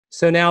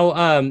So now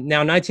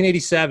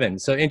 1987.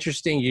 So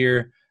interesting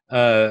year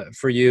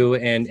for you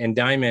and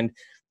Diamond.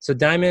 So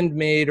Diamond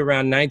made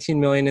around 19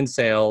 million in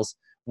sales,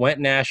 went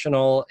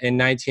national in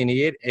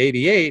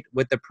 1988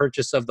 with the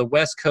purchase of the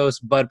West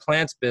Coast Bud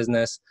Plants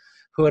business,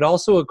 who had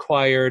also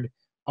acquired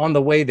on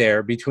the way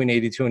there between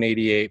 82 and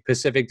 88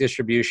 Pacific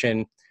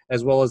Distribution,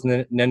 as well as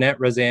Nanette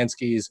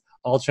Rosansky's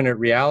Alternate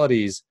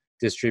Realities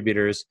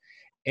distributors.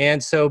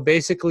 And so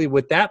basically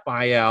with that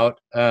buyout,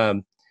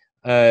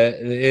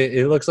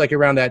 it looks like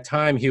around that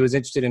time he was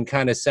interested in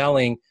kind of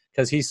selling,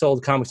 because he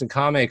sold Comics and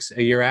Comics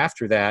a year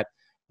after that.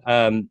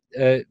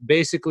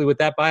 Basically with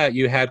that buyout,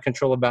 you had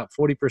control of about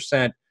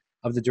 40%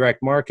 of the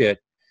direct market.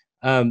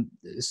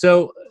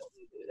 So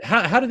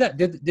how did that,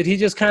 did he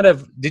just kind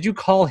of, did you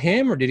call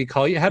him or did he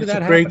call you? How did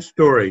that happen? It's a great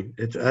story.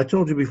 I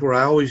told you before,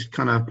 I always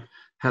kind of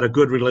had a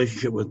good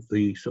relationship with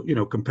the,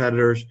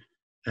 competitors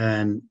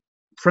and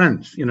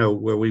friends,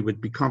 where we would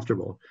be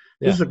comfortable.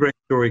 Yeah. This is a great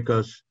story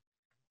because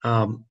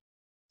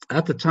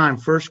at the time,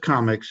 First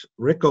Comics,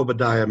 Rick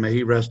Obadiah, may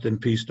he rest in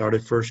peace,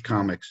 started First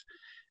Comics.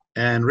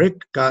 And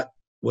Rick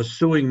was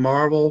suing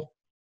Marvel,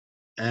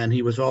 and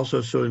he was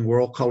also suing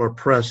World Color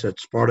Press at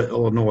Sparta,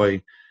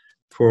 Illinois,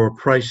 for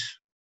price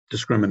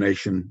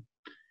discrimination.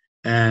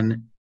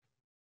 And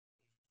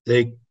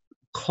they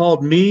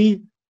called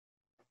me,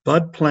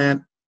 Bud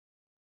Plant,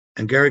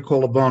 and Gary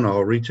Colabono,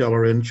 a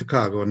retailer in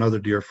Chicago, another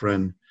dear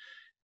friend,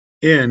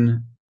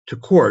 in to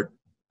court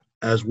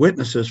as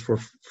witnesses for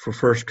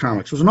First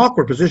Comics. It was an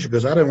awkward position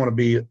because I didn't want to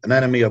be an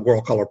enemy of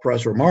World Color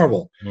Press or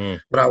Marvel,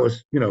 but I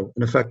was,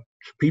 in effect,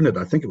 subpoenaed.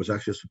 I think it was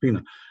actually a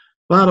subpoena.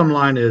 Bottom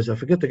line is, I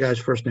forget the guy's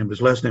first name.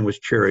 His last name was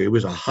Cherry. He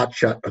was a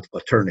hotshot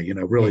attorney,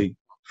 really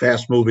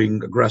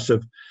fast-moving,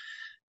 aggressive.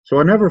 So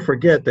I never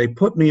forget, they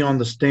put me on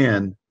the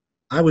stand.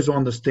 I was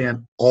on the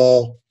stand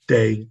all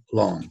day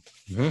long,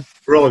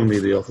 grilling me,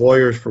 the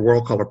lawyers for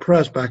World Color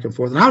Press, back and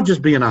forth. And I was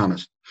just being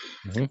honest.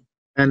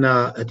 And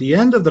at the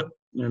end of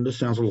and this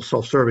sounds a little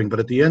self-serving, but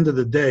at the end of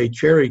the day,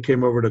 Cherry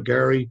came over to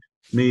Gary,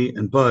 me,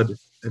 and Bud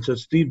and said,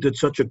 "Steve did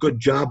such a good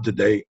job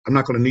today. I'm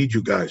not going to need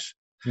you guys."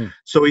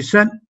 So he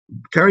sent,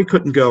 Gary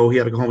couldn't go. He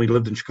had to go home. He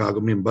lived in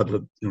Chicago. Me and Bud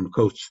lived on the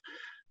coast.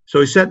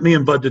 So he sent me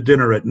and Bud to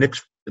dinner at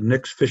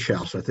Nick's Fish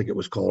House, I think it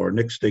was called, or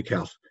Nick's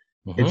Steakhouse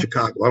in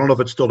Chicago. I don't know if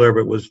it's still there,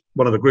 but it was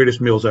one of the greatest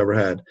meals I ever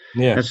had.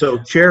 Yeah. And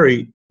so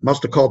Cherry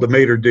must have called the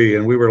maitre d',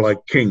 and we were like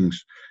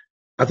kings.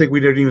 I think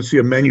we didn't even see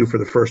a menu for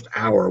the first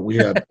hour. We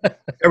had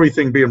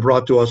everything being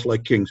brought to us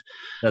like kings.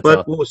 But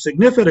awesome. What was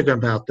significant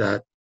about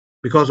that,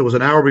 because it was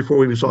an hour before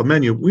we even saw a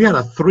menu, we had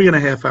a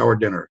 3.5-hour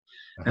dinner.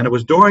 And it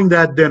was during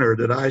that dinner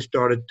that I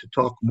started to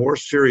talk more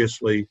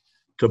seriously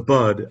to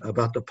Bud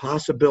about the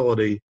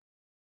possibility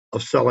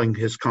of selling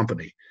his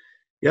company.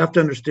 You have to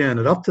understand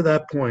that up to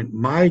that point,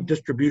 my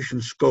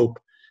distribution scope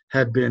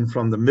had been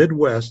from the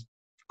Midwest,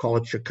 call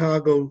it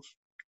Chicago,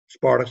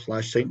 Sparta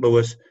 / St.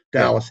 Louis,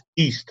 Dallas,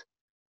 East.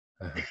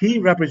 He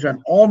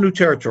represented all new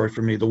territory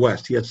for me, the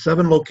West. He had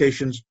 7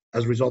 locations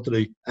as a result of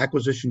the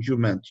acquisitions you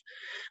mentioned.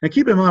 And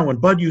keep in mind, when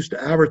Bud used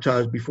to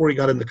advertise before he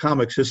got into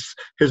comics,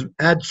 his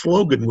ad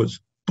slogan was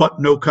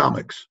 "But No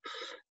Comics."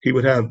 He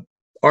would have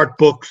art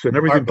books and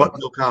everything but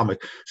no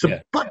comic. So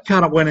Bud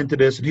kind of went into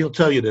this, and he'll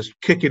tell you this,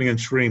 kicking and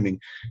screaming.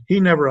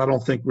 He never, I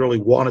don't think, really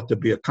wanted to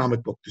be a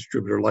comic book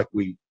distributor like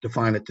we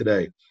define it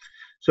today.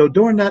 So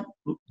during that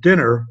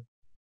dinner,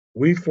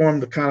 we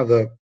formed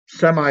the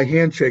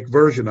semi-handshake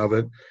version of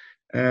it.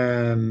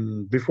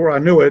 And before I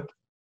knew it,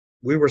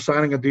 we were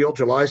signing a deal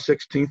July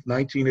 16th,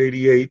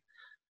 1988.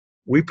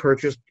 We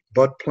purchased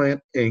Bud Plant,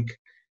 Inc.,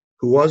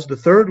 who was the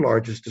 3rd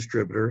largest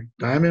distributor.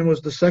 Diamond was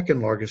the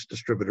 2nd largest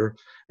distributor.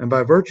 And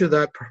by virtue of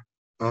that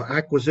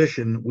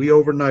acquisition, we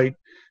overnight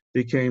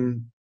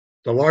became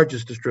the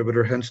largest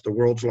distributor, hence the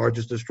world's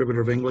largest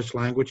distributor of English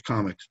language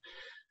comics,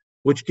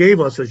 which gave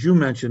us, as you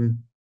mentioned,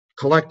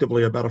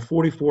 collectively about a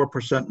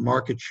 44%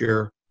 market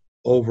share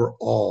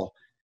overall.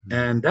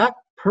 And that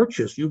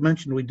purchase, you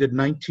mentioned we did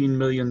 $19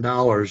 million in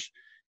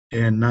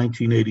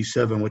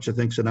 1987, which I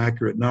think is an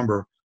accurate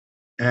number.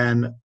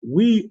 And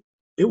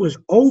it was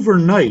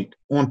overnight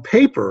on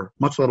paper,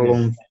 much let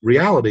alone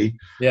reality,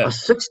 a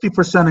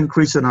 60%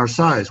 increase in our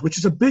size, which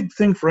is a big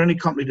thing for any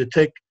company to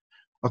take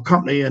a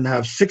company and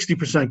have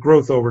 60%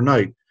 growth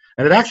overnight.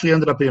 And it actually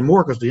ended up being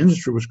more because the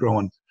industry was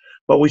growing.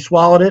 But we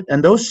swallowed it.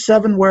 And those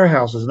 7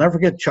 warehouses, never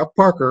forget, Chuck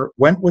Parker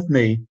went with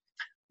me.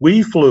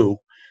 We flew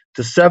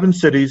to 7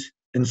 cities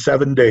in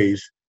 7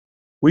 days.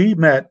 We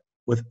met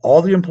with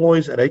all the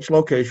employees at each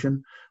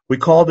location. We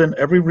called in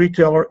every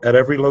retailer at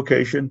every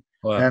location.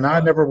 Wow. And I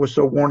never was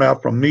so worn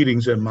out from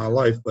meetings in my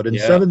life. But in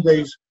 7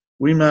 days,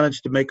 we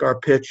managed to make our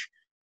pitch,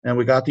 and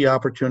we got the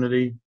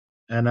opportunity.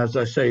 And as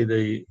I say,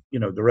 the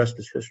rest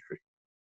is history.